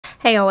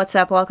Hey y'all, what's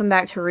up? Welcome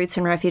back to Roots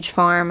and Refuge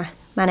Farm.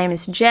 My name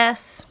is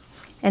Jess,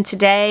 and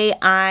today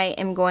I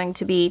am going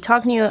to be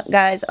talking to you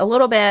guys a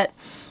little bit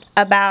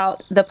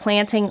about the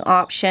planting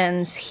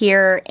options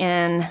here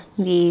in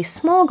the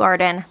small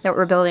garden that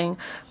we're building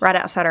right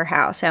outside our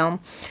house.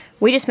 So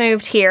we just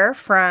moved here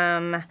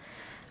from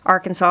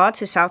Arkansas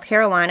to South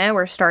Carolina.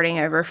 We're starting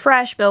over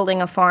fresh,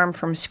 building a farm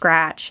from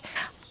scratch.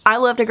 I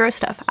love to grow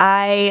stuff.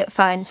 I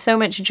find so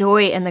much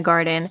joy in the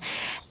garden.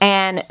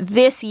 And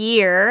this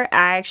year,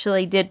 I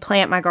actually did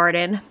plant my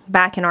garden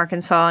back in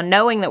Arkansas,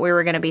 knowing that we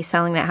were going to be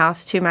selling that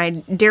house to my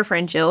dear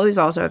friend Jill, who's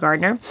also a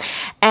gardener.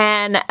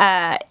 And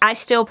I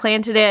still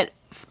planted it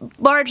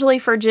largely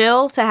for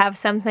Jill to have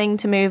something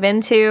to move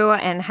into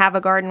and have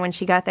a garden when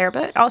she got there,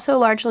 but also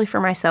largely for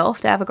myself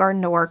to have a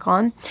garden to work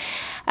on.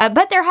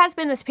 But there has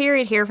been this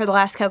period here for the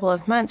last couple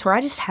of months where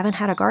I just haven't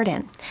had a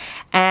garden.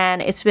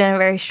 And it's been a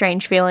very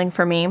strange feeling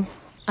for me.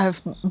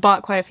 I've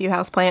bought quite a few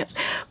houseplants,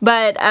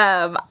 but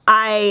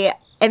I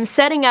am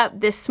setting up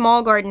this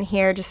small garden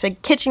here, just a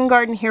kitchen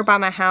garden here by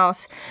my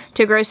house,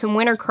 to grow some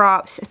winter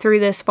crops through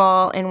this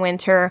fall and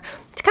winter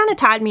to kind of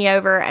tide me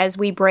over as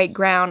we break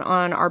ground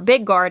on our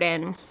big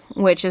garden,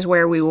 which is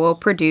where we will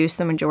produce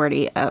the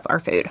majority of our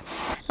food.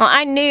 Now,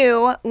 I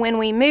knew when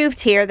we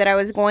moved here that I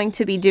was going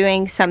to be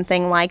doing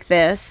something like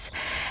this,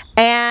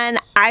 and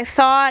I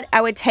thought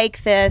I would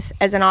take this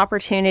as an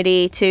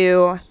opportunity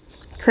to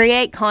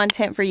create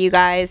content for you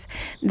guys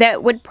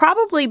that would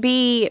probably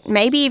be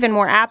maybe even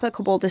more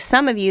applicable to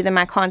some of you than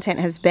my content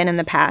has been in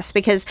the past,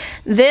 because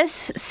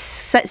this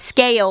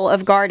scale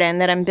of garden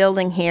that I'm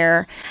building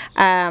here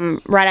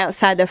right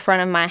outside the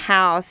front of my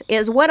house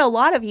is what a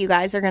lot of you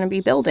guys are going to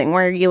be building,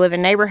 where you live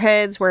in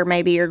neighborhoods where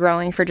maybe you're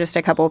growing for just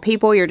a couple of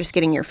people, you're just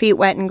getting your feet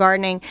wet in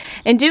gardening,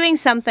 and doing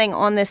something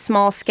on this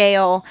small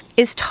scale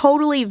is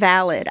totally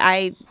valid.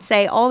 I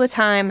say all the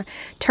time,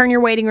 turn your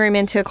waiting room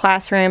into a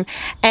classroom,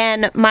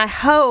 and my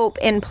hope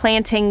in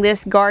planting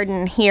this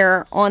garden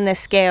here on this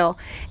scale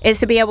is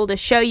to be able to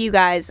show you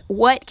guys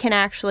what can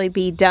actually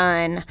be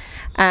done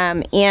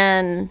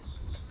in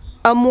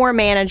a more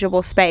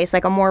manageable space,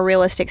 like a more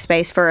realistic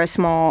space for a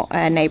small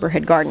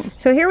neighborhood garden.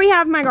 So here we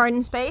have my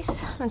garden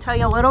space. I'll tell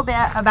you a little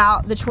bit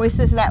about the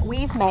choices that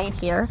we've made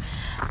here.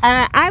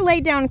 I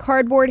laid down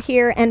cardboard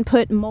here and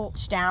put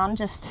mulch down.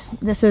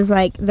 This is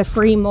like the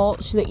free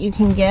mulch that you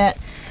can get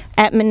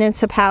at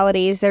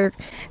municipalities. They're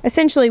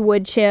essentially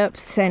wood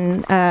chips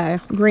and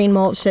green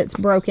mulch that's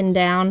broken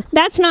down.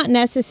 That's not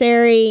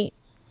necessary,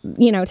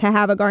 you know, to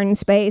have a garden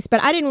space,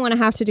 but I didn't want to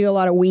have to do a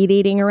lot of weed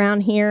eating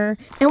around here,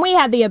 and we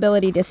had the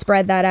ability to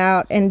spread that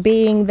out. And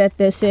being that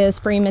this is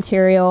free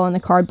material and the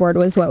cardboard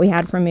was what we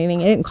had from moving,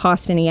 it didn't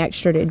cost any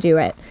extra to do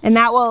it, and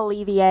that will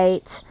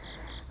alleviate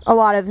a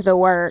lot of the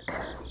work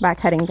by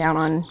cutting down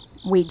on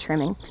weed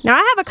trimming. Now,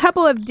 I have a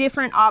couple of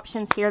different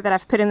options here that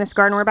I've put in this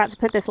garden. We're about to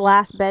put this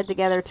last bed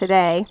together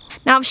today.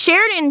 Now, I've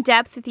shared in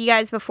depth with you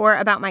guys before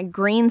about my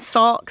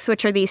Greenstalks,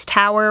 which are these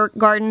tower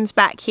gardens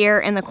back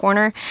here in the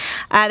corner.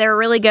 They're a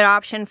really good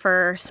option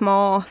for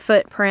small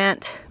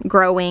footprint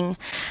growing.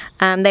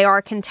 They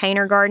are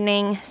container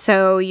gardening,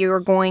 so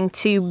you're going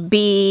to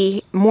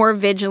be more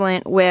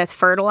vigilant with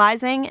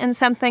fertilizing in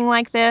something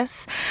like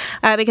this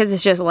because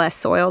it's just less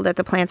soil that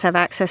the plants have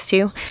access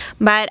to.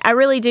 But I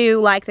really do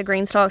like the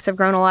Greenstalks. I've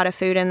grown a lot of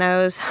food in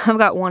those. I've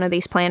got one of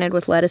these planted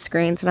with lettuce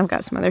greens, and I've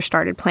got some other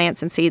started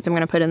plants and seeds I'm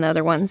going to put in the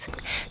other ones.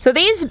 So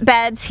these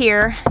beds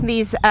here,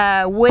 these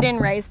wooden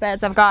raised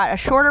beds, I've got a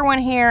shorter one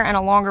here and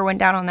a longer one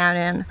down on that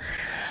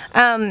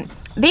end.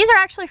 These are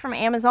actually from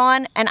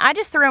Amazon, and I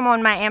just threw them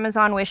on my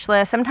Amazon wish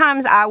list.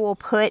 Sometimes I will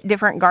put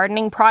different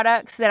gardening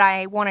products that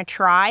I want to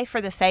try for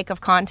the sake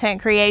of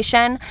content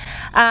creation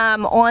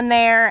on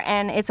there,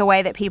 and it's a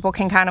way that people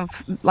can kind of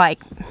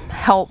like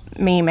help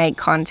me make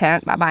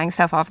content by buying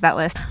stuff off that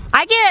list.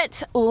 I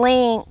get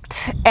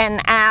linked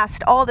and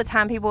asked all the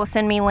time. People will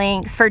send me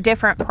links for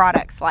different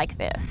products like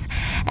this,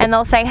 and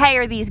they'll say, hey,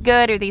 are these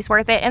good? Are these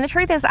worth it? And the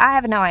truth is, I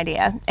have no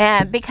idea,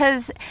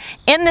 because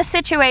in the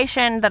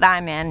situation that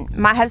I'm in,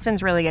 my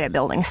husband's really good at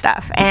building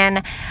stuff,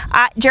 and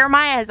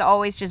Jeremiah has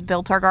always just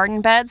built our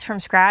garden beds from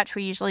scratch.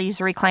 We usually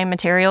use reclaimed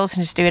materials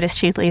and just do it as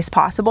cheaply as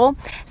possible.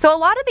 So a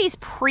lot of these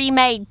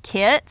pre-made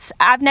kits,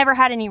 I've never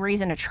had any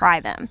reason to try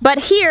them. But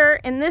here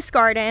in this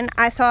garden,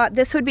 I thought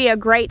this would be a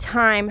great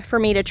time for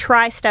me to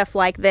try stuff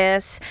like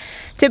this,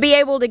 to be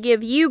able to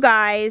give you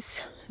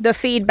guys the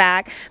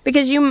feedback,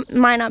 because you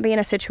might not be in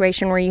a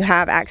situation where you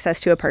have access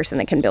to a person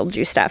that can build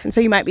you stuff, and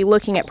so you might be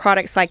looking at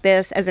products like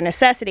this as a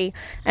necessity,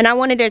 and I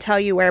wanted to tell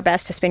you where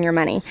best to spend your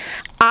money.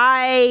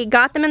 I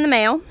got them in the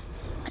mail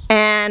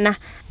and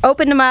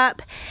opened them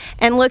up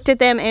and looked at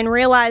them and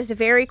realized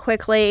very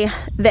quickly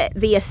that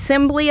the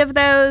assembly of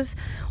those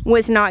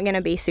was not going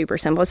to be super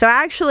simple. So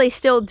I actually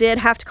still did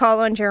have to call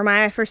on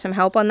Jeremiah for some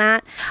help on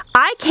that.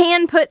 I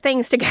can put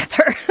things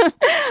together.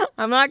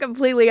 I'm not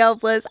completely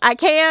helpless. I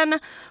can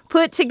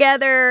put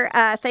together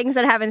things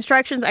that have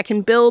instructions. I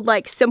can build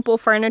like simple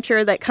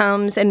furniture that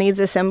comes and needs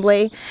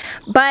assembly.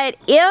 But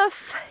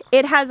if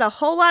it has a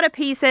whole lot of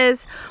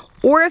pieces,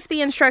 or if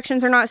the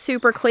instructions are not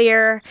super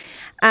clear,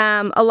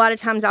 A lot of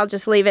times I'll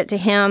just leave it to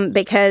him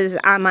because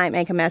I might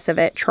make a mess of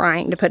it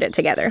trying to put it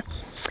together.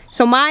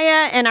 So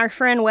Maya and our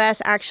friend Wes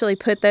actually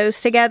put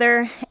those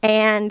together,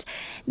 and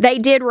they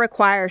did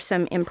require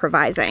some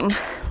improvising.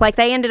 Like,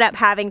 they ended up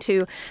having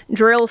to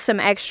drill some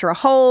extra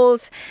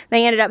holes.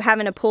 They ended up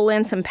having to pull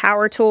in some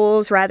power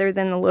tools rather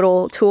than the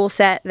little tool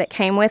set that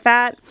came with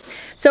that.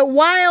 So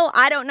while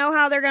I don't know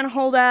how they're going to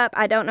hold up,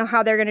 I don't know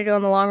how they're going to do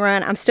in the long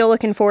run, I'm still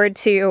looking forward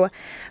to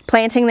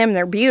planting them.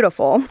 They're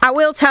beautiful. I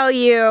will tell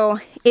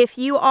you, if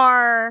you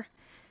are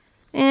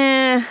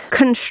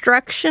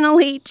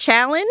constructionally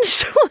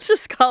challenged, we'll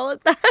just call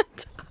it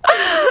that.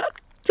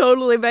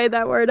 Totally made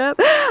that word up.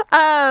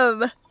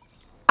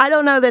 I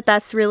don't know that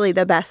that's really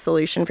the best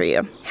solution for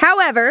you.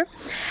 However,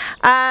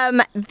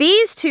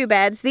 these two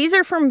beds, these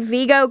are from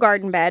Vego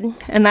Garden Bed,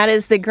 and that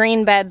is the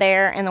green bed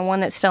there and the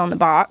one that's still in the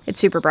box. It's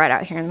super bright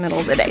out here in the middle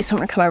of the day, so I'm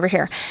gonna come over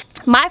here.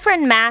 My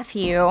friend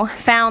Matthew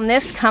found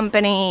this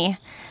company.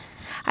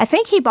 I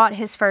think he bought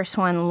his first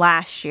one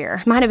last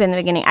year. Might have been the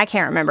beginning, I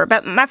can't remember.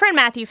 But my friend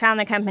Matthew found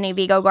the company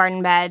Vego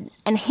Garden Bed,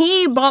 and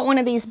he bought one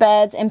of these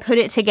beds and put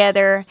it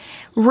together.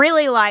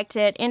 Really liked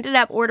it, ended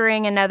up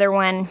ordering another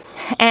one.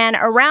 And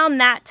around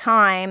that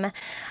time,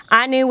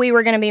 I knew we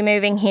were gonna be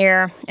moving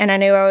here, and I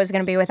knew I was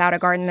gonna be without a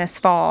garden this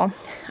fall.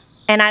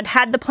 And I'd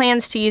had the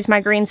plans to use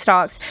my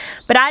Greenstalks,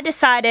 but I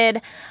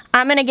decided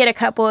I'm gonna get a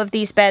couple of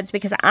these beds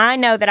because I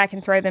know that I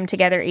can throw them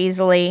together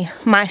easily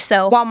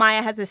myself while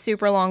Maya has a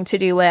super long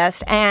to-do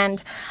list,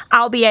 and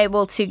I'll be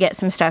able to get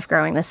some stuff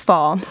growing this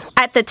fall.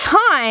 At the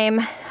time,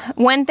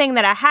 one thing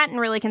that I hadn't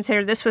really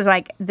considered, this was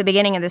like the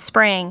beginning of the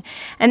spring,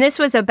 and this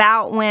was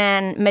about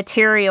when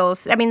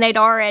materials, I mean, they'd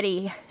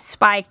already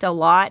spiked a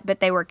lot,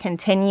 but they were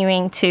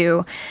continuing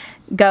to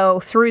go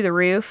through the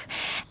roof.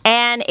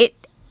 And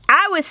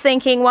I was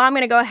thinking, well, I'm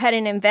going to go ahead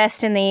and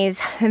invest in these.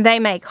 They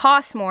may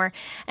cost more.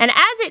 And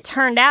as it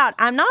turned out,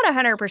 I'm not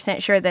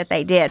 100% sure that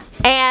they did.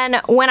 And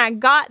when I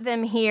got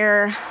them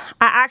here,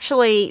 I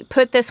actually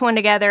put this one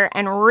together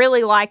and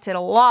really liked it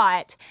a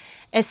lot,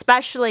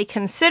 especially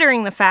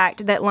considering the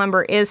fact that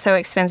lumber is so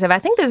expensive. I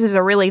think this is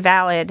a really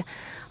valid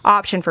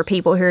option for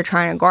people who are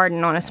trying to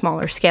garden on a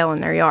smaller scale in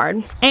their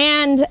yard.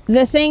 And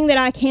the thing that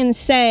I can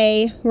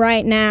say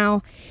right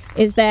now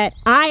is that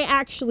I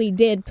actually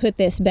did put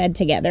this bed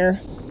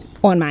together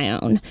on my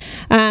own.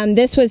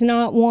 This was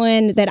not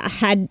one that I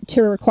had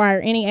to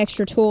require any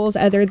extra tools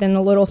other than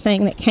the little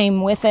thing that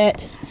came with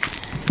it.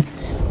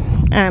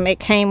 It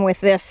came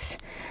with this,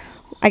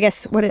 I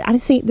guess, I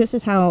see, this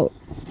is how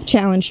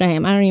challenged I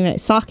am. I don't even know,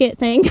 socket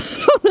thing.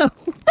 I don't know.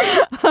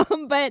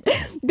 But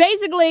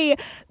basically,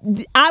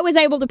 I was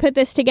able to put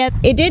this together.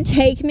 It did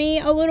take me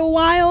a little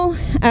while.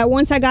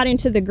 Once I got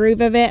into the groove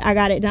of it, I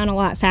got it done a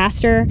lot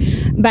faster.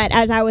 But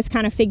as I was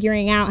kind of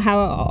figuring out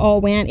how it all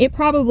went, it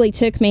probably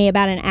took me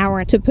about an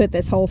hour to put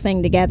this whole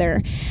thing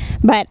together.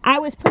 But I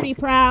was pretty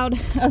proud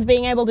of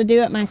being able to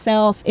do it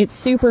myself. It's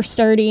super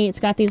sturdy.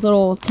 It's got these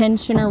little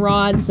tensioner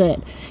rods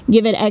that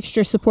give it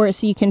extra support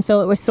so you can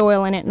fill it with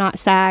soil and it not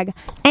sag.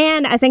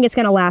 And I think it's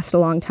going to last a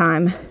long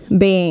time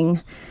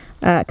being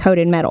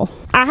coated metal.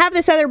 I have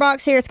this other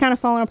box here. It's kind of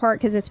falling apart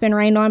because it's been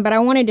rained on, but I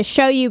wanted to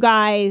show you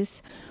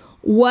guys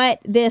what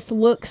this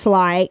looks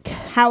like,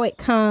 how it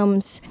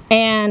comes,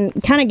 and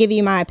kind of give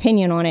you my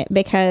opinion on it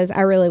because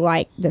I really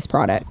like this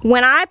product.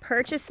 When I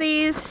purchased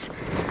these,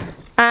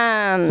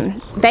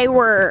 they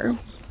were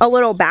a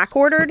little back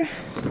ordered,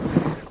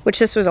 which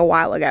this was a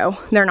while ago.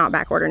 They're not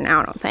back ordered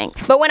now, I don't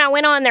think. But when I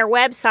went on their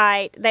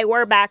website, they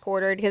were back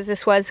ordered because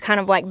this was kind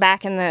of like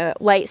back in the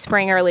late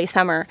spring, early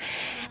summer.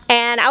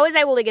 And I was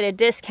able to get a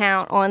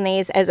discount on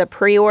these as a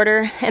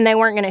pre-order, and they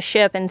weren't gonna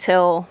ship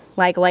until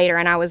like later,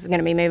 and I was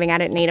gonna be moving. I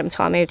didn't need them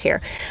until I moved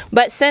here.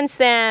 But since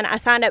then, I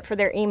signed up for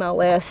their email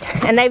list,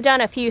 and they've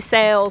done a few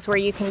sales where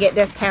you can get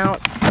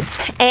discounts.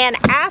 And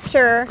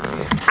after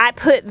I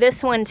put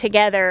this one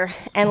together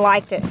and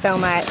liked it so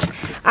much,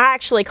 I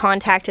actually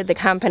contacted the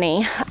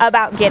company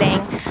about getting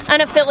an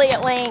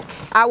affiliate link.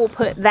 I will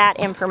put that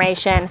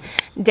information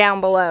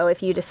down below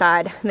if you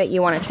decide that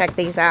you want to check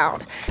these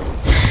out.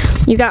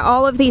 You got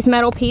all of these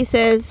metal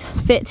pieces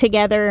fit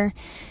together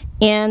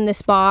in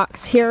this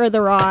box. Here are the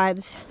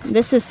rods.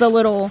 This is the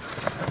little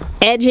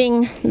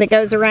edging that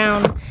goes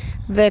around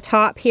the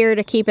top here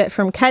to keep it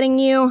from cutting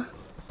you.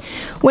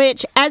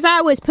 Which, as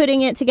I was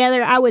putting it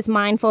together, I was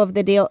mindful of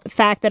the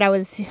fact that I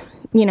was,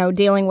 you know,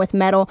 dealing with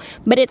metal,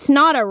 but it's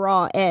not a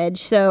raw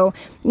edge, so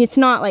it's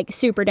not like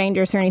super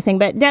dangerous or anything,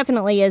 but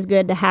definitely is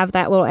good to have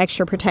that little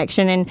extra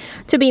protection and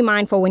to be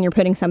mindful when you're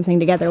putting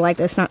something together like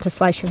this, not to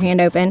slice your hand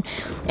open.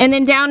 And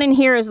then down in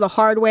here is the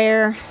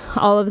hardware,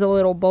 all of the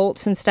little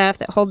bolts and stuff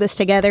that hold this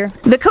together.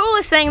 The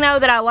coolest thing though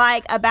that I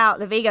like about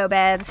the Vego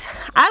beds,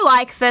 I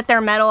like that they're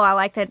metal. I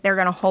like that they're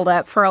gonna hold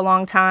up for a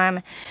long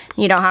time.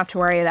 You don't have to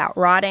worry about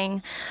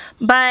rotting.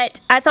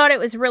 But I thought it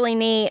was really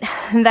neat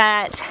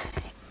that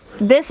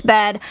this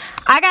bed,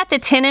 I got the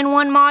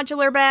 10-in-1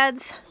 modular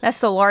beds. That's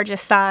the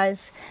largest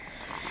size.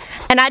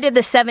 And I did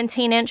the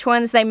 17-inch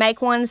ones. They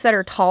make ones that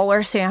are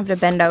taller so you don't have to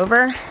bend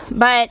over.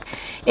 But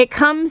it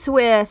comes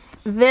with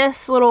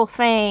this little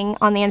thing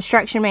on the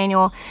instruction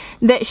manual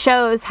that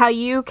shows how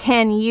you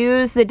can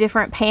use the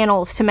different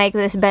panels to make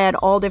this bed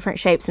all different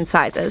shapes and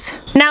sizes.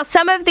 Now,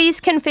 some of these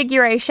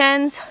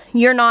configurations,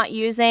 you're not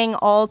using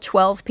all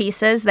 12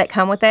 pieces that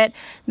come with it,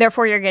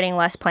 therefore you're getting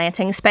less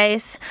planting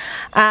space.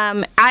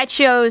 I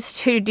chose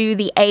to do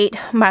the 8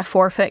 by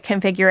 4 foot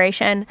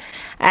configuration.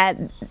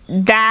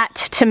 That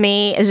to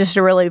me is just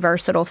a really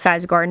versatile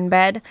size garden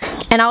bed,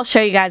 and I'll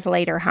show you guys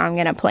later how I'm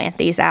gonna plant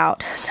these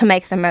out to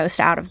make the most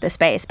out of the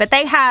space. But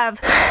they have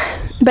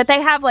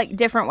like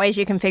different ways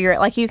you can figure it.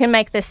 Like you can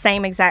make this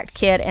same exact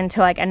kit into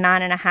like a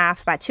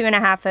 9.5 by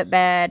 2.5 foot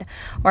bed,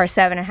 or a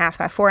 7.5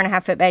 by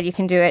 4.5 foot bed. You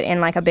can do it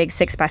in like a big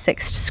 6 by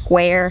 6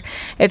 square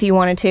if you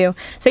wanted to.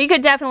 So you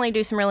could definitely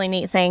do some really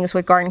neat things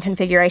with garden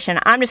configuration.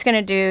 I'm just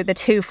gonna do the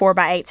 2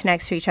 4x8s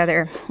next to each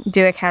other,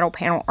 do a cattle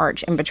panel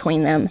arch in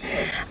between them.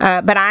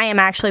 But I am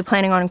actually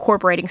planning on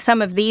incorporating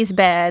some of these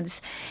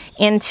beds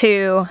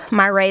into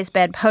my raised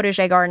bed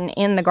potager garden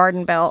in the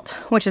garden belt,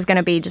 which is going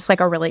to be just like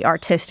a really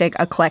artistic,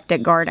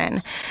 eclectic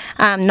garden.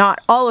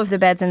 Not all of the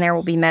beds in there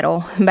will be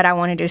metal, but I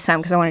want to do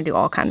some because I want to do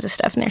all kinds of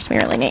stuff in there. It's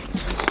going to be really neat.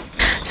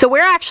 So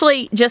we're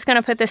actually just going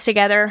to put this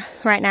together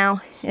right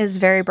now. It is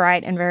very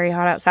bright and very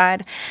hot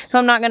outside, so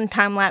I'm not going to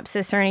time lapse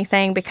this or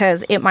anything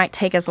because it might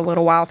take us a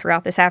little while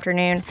throughout this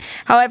afternoon.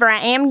 However, I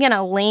am going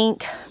to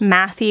link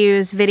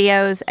Matthew's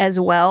videos as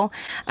well.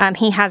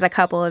 He has a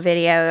couple of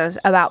videos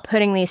about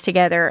putting these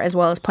together as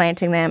well as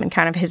planting them and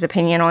kind of his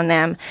opinion on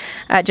them,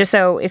 just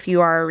so if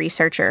you are a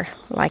researcher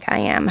like I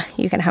am,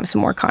 you can have some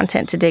more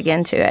content to dig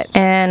into it.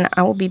 And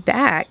I will be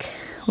back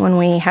when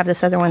we have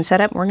this other one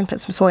set up. We're gonna put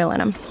some soil in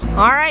them.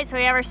 All right, so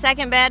we have our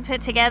second bed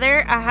put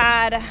together. I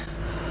had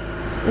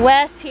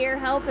Wes here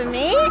helping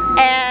me,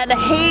 and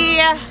he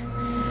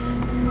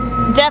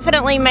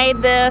definitely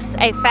made this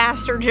a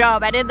faster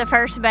job. I did the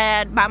first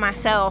bed by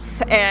myself,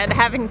 and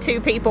having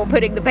 2 people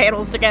putting the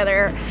panels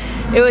together,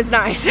 it was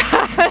nice.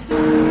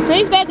 So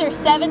these beds are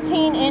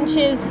 17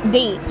 inches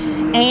deep,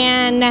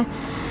 and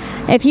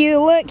if you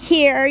look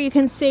here, you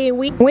can see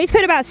we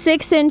put about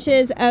 6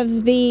 inches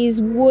of this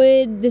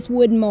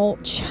wood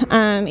mulch.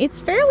 It's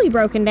fairly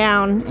broken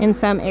down in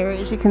some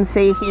areas, you can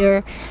see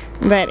here,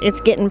 but it's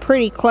getting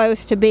pretty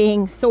close to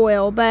being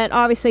soil, but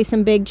obviously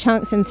some big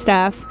chunks and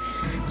stuff.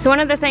 So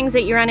one of the things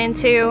that you run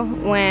into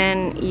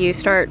when you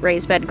start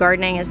raised bed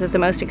gardening is that the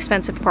most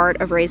expensive part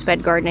of raised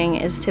bed gardening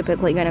is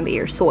typically going to be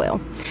your soil.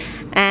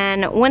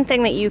 And one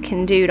thing that you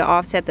can do to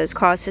offset those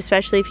costs,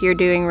 especially if you're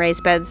doing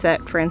raised beds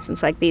that, for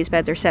instance, like these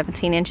beds are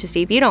 17 inches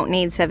deep, you don't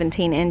need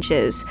 17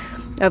 inches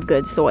of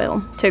good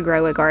soil to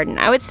grow a garden.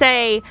 I would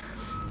say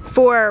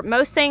for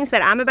most things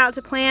that I'm about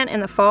to plant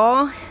in the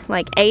fall,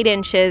 like 8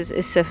 inches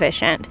is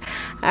sufficient,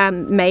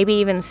 maybe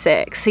even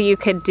 6. So you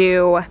could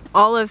do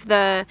all of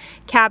the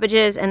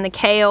cabbages and the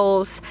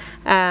kales,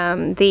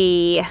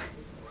 the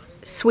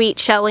sweet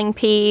shelling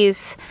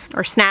peas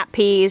or snap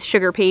peas,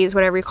 sugar peas,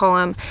 whatever you call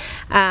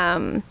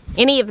them.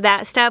 Any of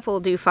that stuff will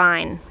do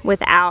fine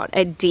without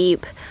a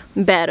deep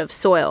bed of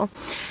soil.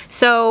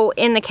 So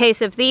in the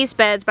case of these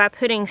beds, by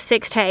putting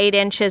 6 to 8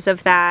 inches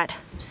of that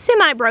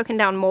semi broken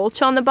down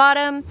mulch on the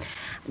bottom,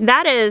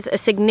 that is a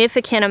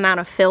significant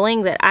amount of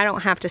filling that I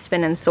don't have to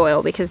spend in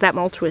soil because that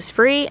mulch was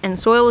free and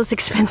soil is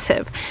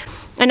expensive.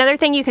 Another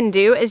thing you can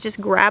do is just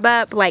grab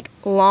up like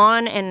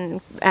lawn and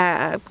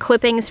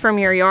clippings from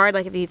your yard,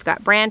 like if you've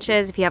got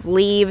branches, if you have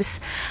leaves,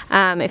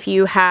 if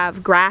you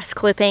have grass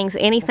clippings,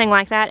 anything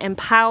like that, and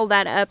pile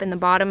that up in the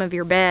bottom of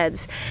your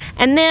beds.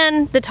 And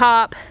then the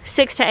top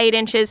 6 to 8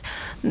 inches,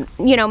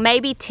 you know,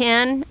 maybe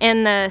 10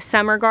 in the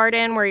summer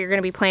garden where you're going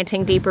to be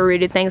planting deeper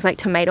rooted things like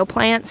tomato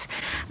plants.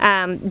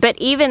 But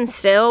even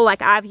still,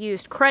 like I've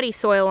used cruddy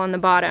soil on the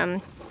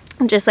bottom,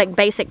 just like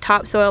basic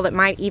topsoil that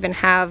might even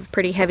have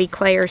pretty heavy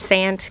clay or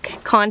sand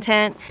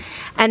content,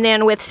 and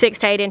then with 6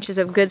 to 8 inches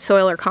of good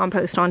soil or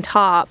compost on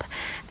top,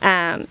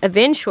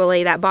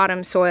 eventually that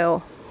bottom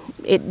soil,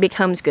 it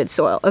becomes good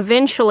soil.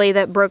 Eventually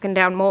that broken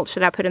down mulch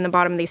that I put in the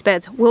bottom of these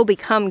beds will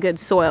become good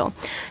soil.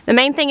 The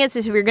main thing is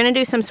if you're going to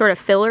do some sort of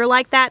filler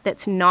like that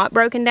that's not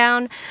broken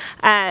down,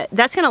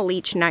 that's going to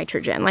leach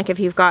nitrogen. Like if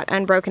you've got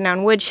unbroken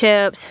down wood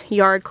chips,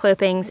 yard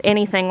clippings,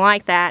 anything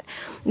like that,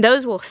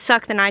 those will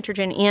suck the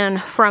nitrogen in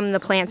from the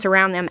plants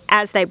around them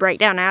as they break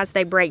down. As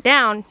they break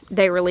down,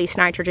 they release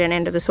nitrogen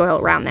into the soil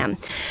around them.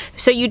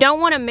 So you don't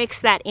want to mix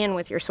that in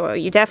with your soil.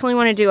 You definitely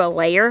want to do a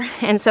layer,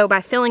 and so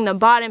by filling the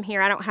bottom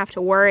here, I don't have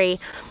to worry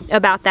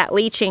about that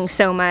leaching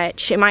so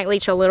much. It might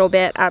leach a little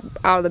bit out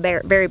of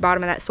the very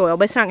bottom of that soil,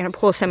 but it's not going to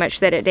pull so much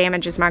that it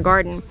damages my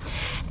garden.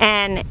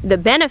 And the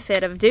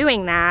benefit of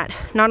doing that,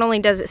 not only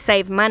does it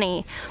save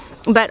money,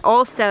 but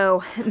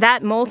also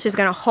that mulch is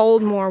going to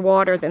hold more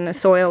water than the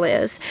soil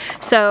is.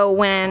 So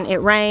when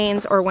it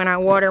rains or when I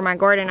water my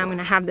garden, I'm going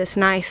to have this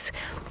nice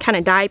kind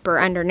of diaper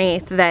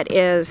underneath that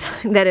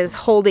is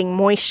holding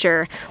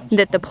moisture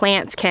that the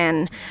plants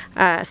can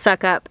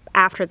suck up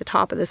after the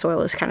top of the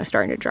soil is kind of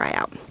starting to dry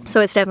out. So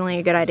it's definitely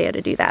a good idea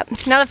to do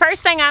that. Now the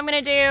first thing I'm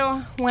going to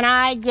do when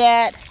I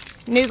get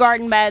new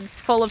garden beds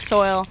full of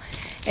soil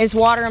is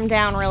water them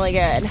down really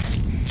good.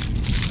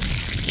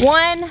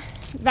 One,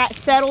 that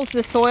settles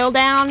the soil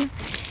down.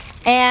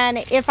 And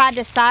if I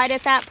decide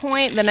at that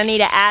point that I need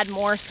to add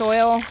more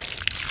soil,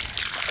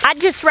 I'd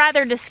just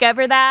rather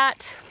discover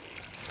that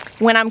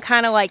when I'm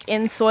kind of like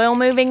in soil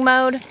moving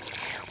mode.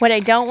 What I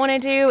don't want to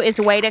do is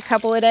wait a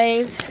couple of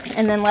days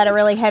and then let a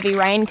really heavy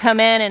rain come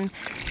in and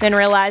then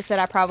realize that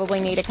I probably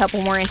need a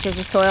couple more inches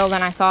of soil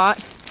than I thought,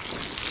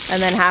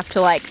 and then have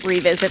to like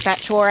revisit that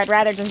chore. I'd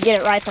rather just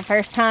get it right the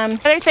first time.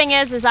 The other thing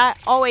is I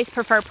always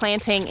prefer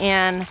planting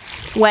in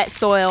wet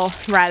soil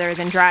rather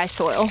than dry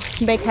soil,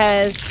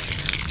 because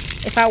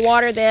if I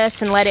water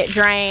this and let it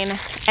drain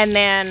and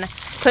then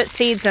put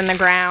seeds in the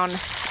ground,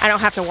 I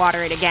don't have to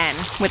water it again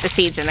with the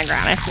seeds in the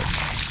ground.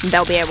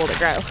 They'll be able to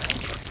grow.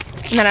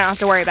 And then I don't have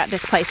to worry about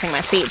displacing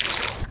my seeds.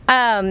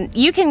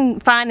 You can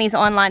find these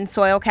online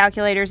soil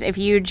calculators if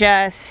you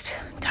just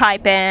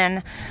type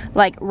in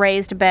like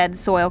raised bed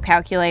soil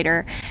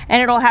calculator,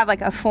 and it'll have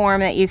like a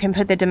form that you can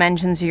put the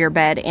dimensions of your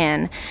bed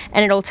in,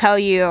 and it'll tell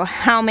you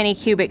how many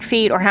cubic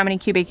feet or how many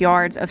cubic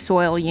yards of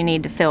soil you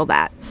need to fill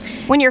that.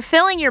 When you're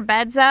filling your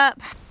beds up,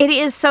 it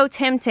is so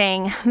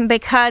tempting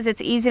because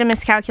it's easy to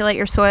miscalculate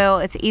your soil.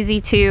 It's easy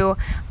to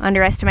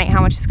underestimate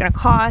how much it's going to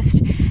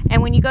cost.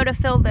 And when you go to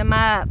fill them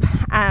up,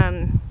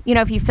 you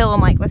know, if you fill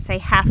them like, let's say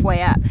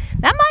halfway up,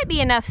 that might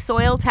be enough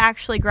soil to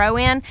actually grow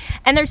in.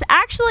 And there's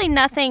actually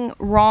nothing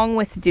wrong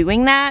with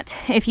doing that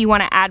if you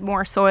want to add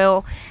more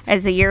soil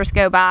as the years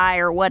go by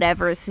or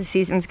whatever, as the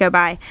seasons go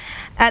by.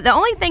 The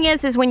only thing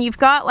is when you've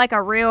got like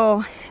a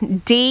real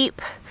deep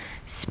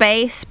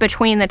space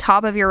between the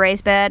top of your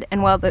raised bed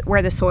and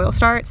where the soil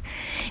starts,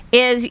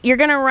 is you're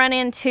going to run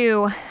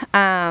into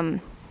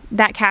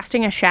that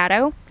casting a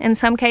shadow in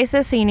some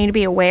cases, so you need to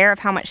be aware of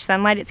how much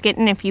sunlight it's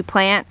getting. If you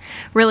plant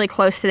really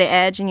close to the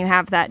edge and you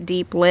have that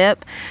deep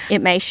lip, it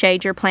may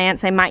shade your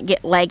plants. They might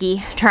get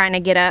leggy trying to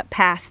get up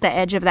past the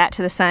edge of that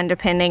to the sun,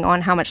 depending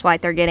on how much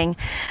light they're getting.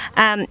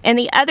 And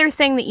the other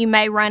thing that you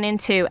may run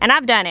into, and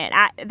I've done it,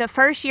 the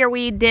first year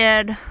we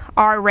did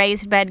our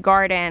raised bed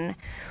garden,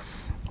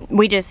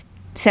 we just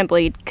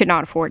simply could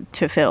not afford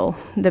to fill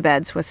the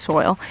beds with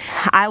soil.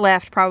 I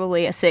left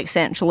probably a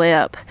 6-inch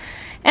lip,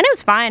 and it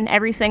was fine.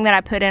 Everything that I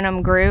put in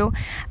them grew.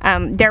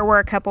 There were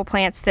a couple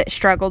plants that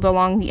struggled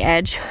along the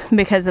edge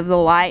because of the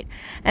light.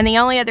 And the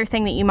only other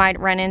thing that you might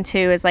run into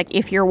is like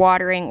if you're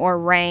watering or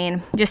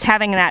rain, just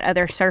having that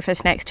other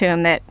surface next to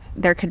them that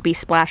there could be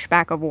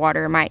splashback of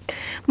water might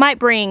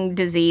bring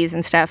disease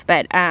and stuff.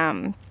 But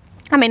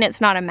I mean,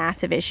 it's not a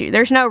massive issue.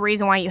 There's no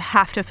reason why you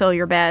have to fill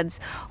your beds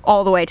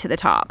all the way to the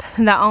top.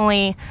 The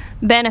only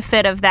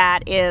benefit of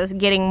that is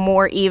getting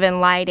more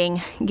even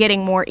lighting,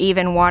 getting more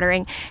even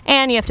watering,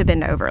 and you have to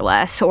bend over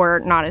less or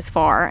not as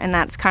far, and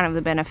that's kind of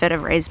the benefit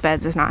of raised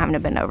beds, is not having to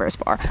bend over as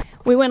far.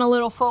 We went a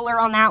little fuller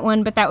on that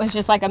one, but that was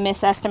just like a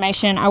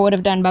misestimation. I would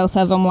have done both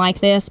of them like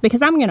this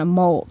because I'm gonna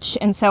mulch,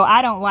 and so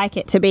I don't like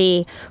it to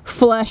be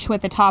flush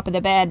with the top of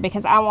the bed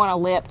because I want a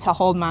lip to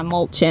hold my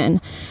mulch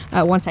in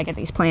once I get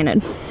these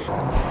planted.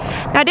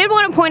 Now, I did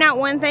want to point out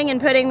one thing in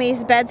putting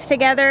these beds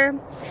together.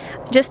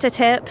 Just a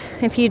tip,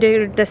 if you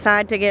do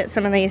decide to get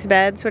some of these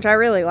beds, which I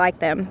really like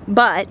them,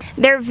 but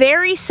they're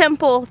very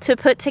simple to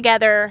put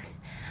together,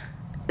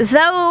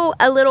 though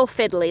a little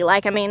fiddly.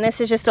 Like, I mean, this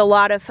is just a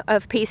lot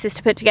of pieces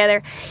to put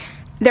together.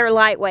 They're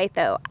lightweight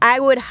though. I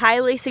would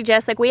highly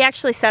suggest, like, we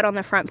actually sat on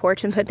the front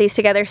porch and put these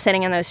together,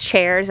 sitting in those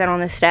chairs and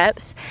on the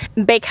steps,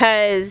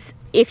 because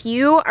if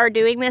you are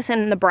doing this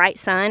in the bright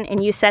sun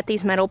and you set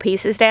these metal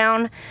pieces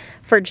down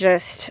for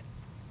just,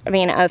 I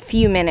mean, a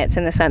few minutes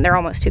in the sun, they're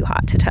almost too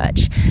hot to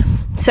touch.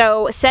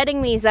 So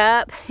setting these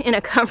up in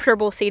a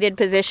comfortable seated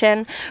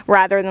position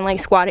rather than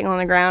like squatting on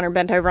the ground or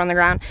bent over on the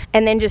ground,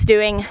 and then just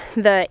doing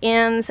the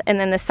ends and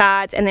then the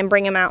sides and then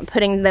bring them out and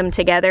putting them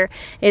together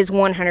is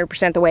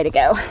 100% the way to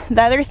go.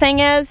 The other thing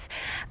is,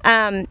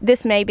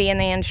 this may be in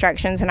the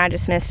instructions and I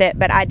just missed it,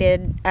 but I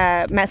did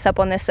mess up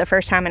on this the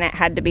first time and it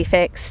had to be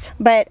fixed.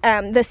 But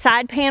the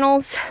side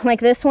panels,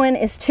 like this one,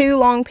 is 2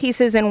 long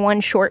pieces and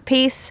 1 short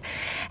piece,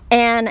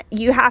 and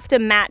you have to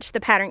match the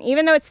pattern.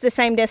 Even though it's the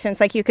same distance,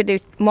 like you could do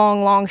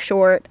long, long,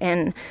 short,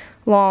 and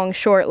long,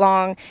 short,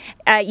 long,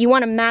 you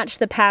want to match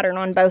the pattern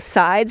on both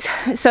sides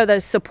so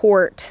those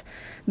support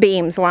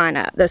beams line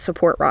up, those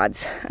support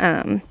rods.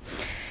 And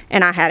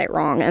I had it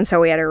wrong, and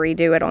so we had to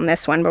redo it on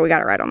this one, but we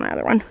got it right on the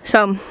other one.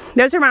 So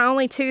those are my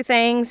only 2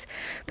 things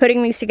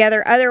putting these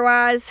together.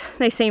 Otherwise,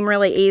 they seem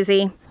really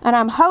easy. And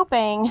I'm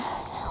hoping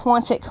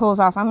once it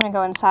cools off, I'm gonna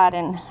go inside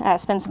and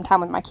spend some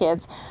time with my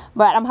kids,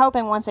 but I'm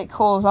hoping once it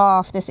cools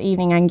off this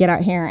evening, I can get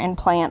out here and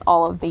plant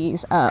all of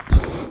these up.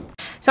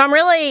 So I'm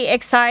really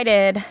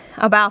excited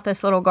about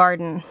this little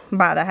garden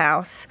by the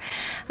house.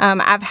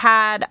 I've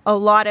had a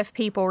lot of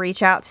people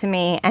reach out to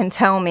me and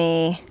tell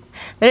me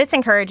that it's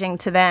encouraging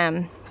to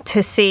them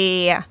to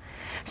see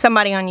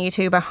somebody on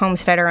YouTube, a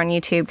homesteader on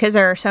YouTube, because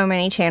there are so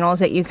many channels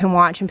that you can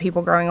watch and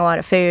people growing a lot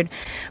of food.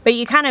 But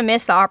you kind of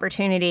miss the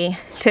opportunity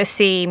to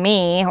see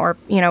me, or,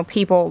 you know,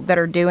 people that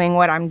are doing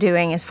what I'm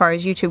doing as far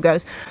as YouTube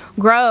goes,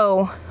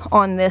 grow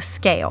on this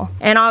scale.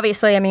 And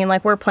obviously, I mean,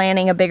 like, we're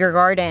planting a bigger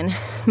garden,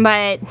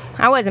 but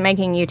I wasn't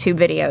making YouTube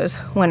videos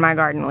when my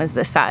garden was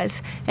this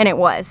size, and it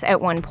was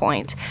at one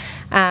point.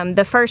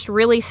 The first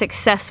really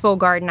successful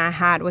garden I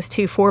had was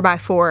 2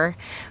 4x4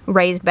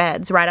 raised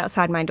beds right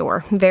outside my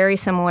door, very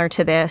similar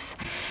to this.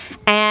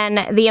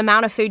 And the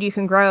amount of food you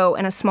can grow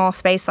in a small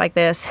space like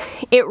this,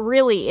 it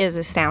really is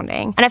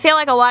astounding. And I feel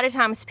like a lot of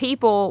times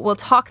people will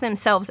talk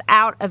themselves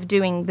out of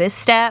doing this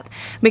step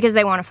because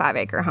they want a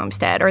 5-acre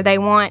homestead, or they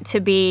want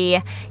to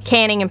be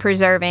canning and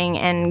preserving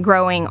and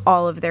growing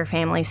all of their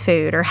family's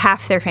food, or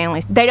half their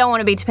family's. They don't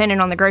want to be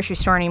dependent on the grocery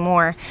store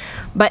anymore.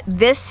 But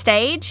this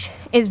stage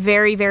is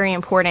very, very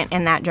important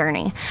in that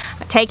journey.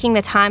 Taking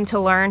the time to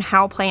learn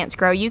how plants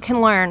grow, you can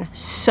learn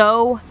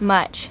so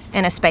much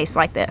in a space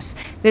like this.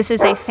 This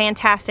is a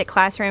fantastic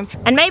classroom.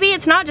 And maybe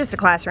it's not just a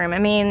classroom. I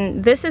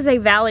mean, this is a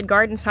valid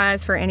garden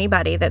size for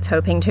anybody that's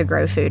hoping to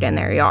grow food in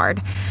their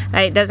yard.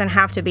 It doesn't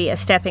have to be a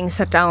stepping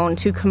stone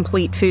to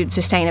complete food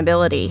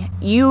sustainability.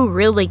 You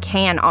really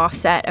can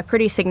offset a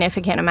pretty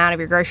significant amount of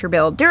your grocery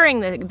bill during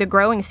the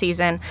growing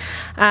season,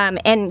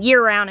 and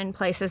year-round in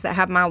places that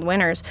have mild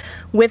winters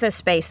with a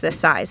space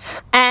this size.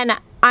 And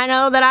I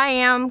know that I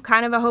am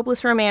kind of a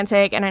hopeless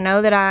romantic, and I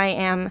know that I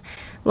am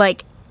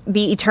like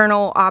the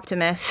eternal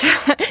optimist.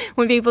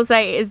 When people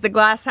say, is the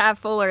glass half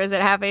full or is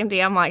it half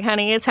empty? I'm like,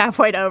 honey, it's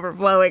halfway to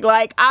overflowing.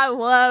 Like, I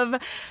love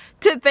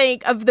to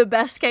think of the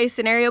best case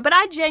scenario, but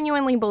I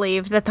genuinely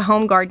believe that the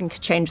home garden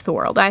could change the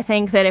world. I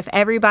think that if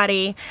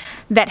everybody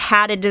that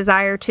had a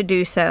desire to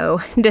do so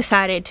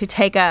decided to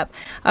take up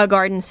a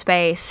garden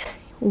space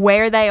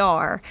where they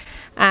are,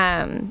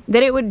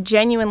 that it would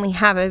genuinely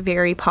have a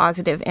very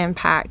positive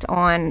impact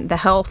on the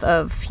health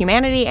of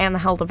humanity and the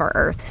health of our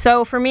earth.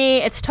 So for me,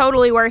 it's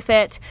totally worth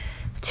it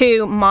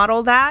to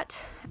model that,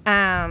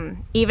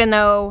 even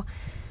though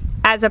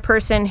as a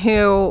person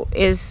who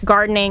is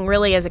gardening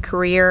really as a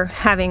career,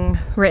 having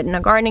written a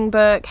gardening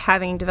book,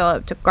 having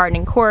developed a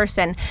gardening course,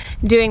 and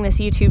doing this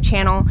YouTube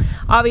channel,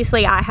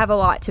 obviously I have a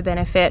lot to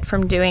benefit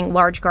from doing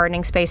large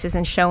gardening spaces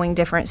and showing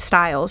different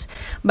styles.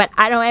 But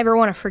I don't ever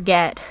want to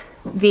forget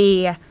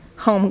the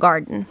home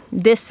garden,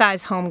 this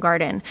size home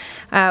garden,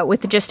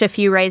 with just a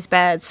few raised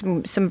beds,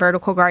 some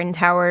vertical garden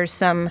towers,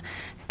 some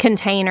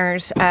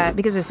containers,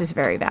 because this is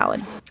very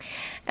valid.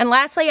 And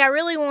lastly, I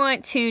really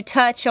want to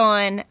touch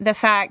on the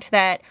fact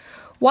that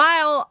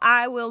while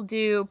I will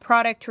do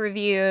product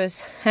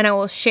reviews and I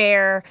will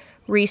share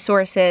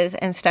resources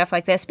and stuff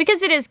like this,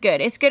 because it is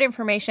good, it's good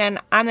information.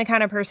 I'm the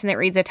kind of person that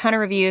reads a ton of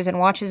reviews and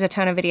watches a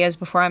ton of videos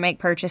before I make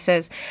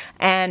purchases,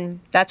 and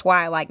that's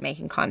why I like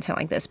making content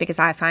like this, because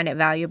I find it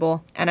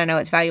valuable and I know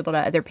it's valuable to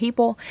other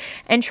people.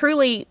 And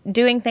truly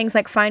doing things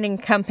like finding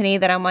a company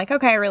that I'm like,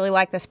 okay, I really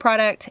like this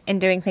product,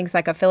 and doing things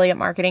like affiliate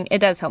marketing, it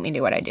does help me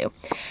do what I do.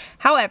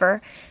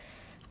 However,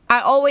 I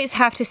always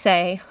have to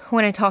say,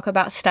 when I talk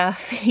about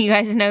stuff, you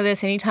guys know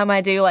this, anytime I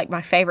do like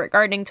my favorite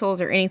gardening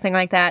tools or anything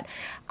like that,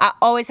 I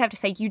always have to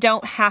say, you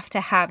don't have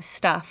to have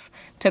stuff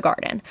to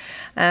garden.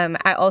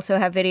 I also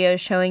have videos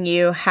showing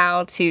you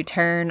how to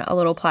turn a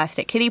little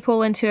plastic kiddie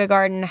pool into a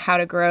garden, how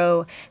to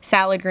grow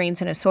salad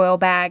greens in a soil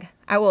bag.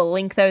 I will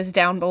link those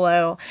down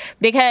below,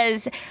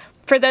 because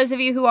for those of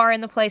you who are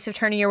in the place of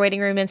turning your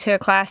waiting room into a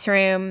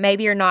classroom,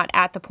 maybe you're not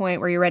at the point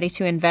where you're ready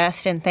to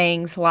invest in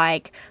things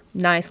like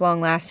nice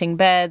long-lasting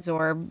beds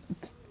or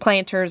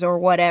planters or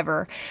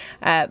whatever.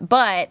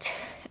 But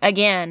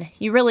again,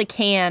 you really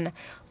can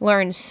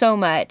learn so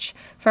much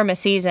from a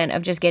season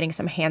of just getting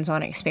some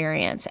hands-on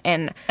experience.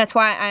 And that's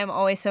why I'm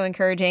always so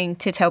encouraging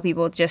to tell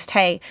people, just,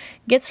 hey,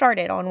 get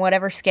started on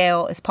whatever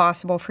scale is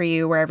possible for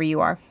you wherever you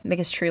are.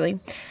 Because truly,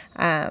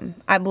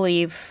 I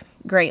believe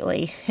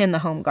greatly in the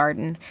home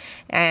garden,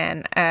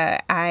 and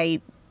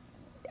I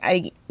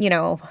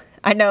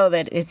know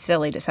that it's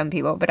silly to some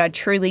people, but I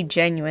truly,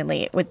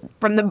 genuinely,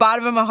 from the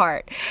bottom of my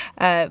heart,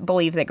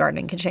 believe that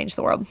gardening can change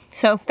the world.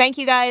 So thank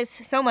you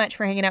guys so much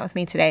for hanging out with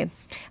me today.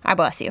 I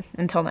bless you.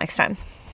 Until next time.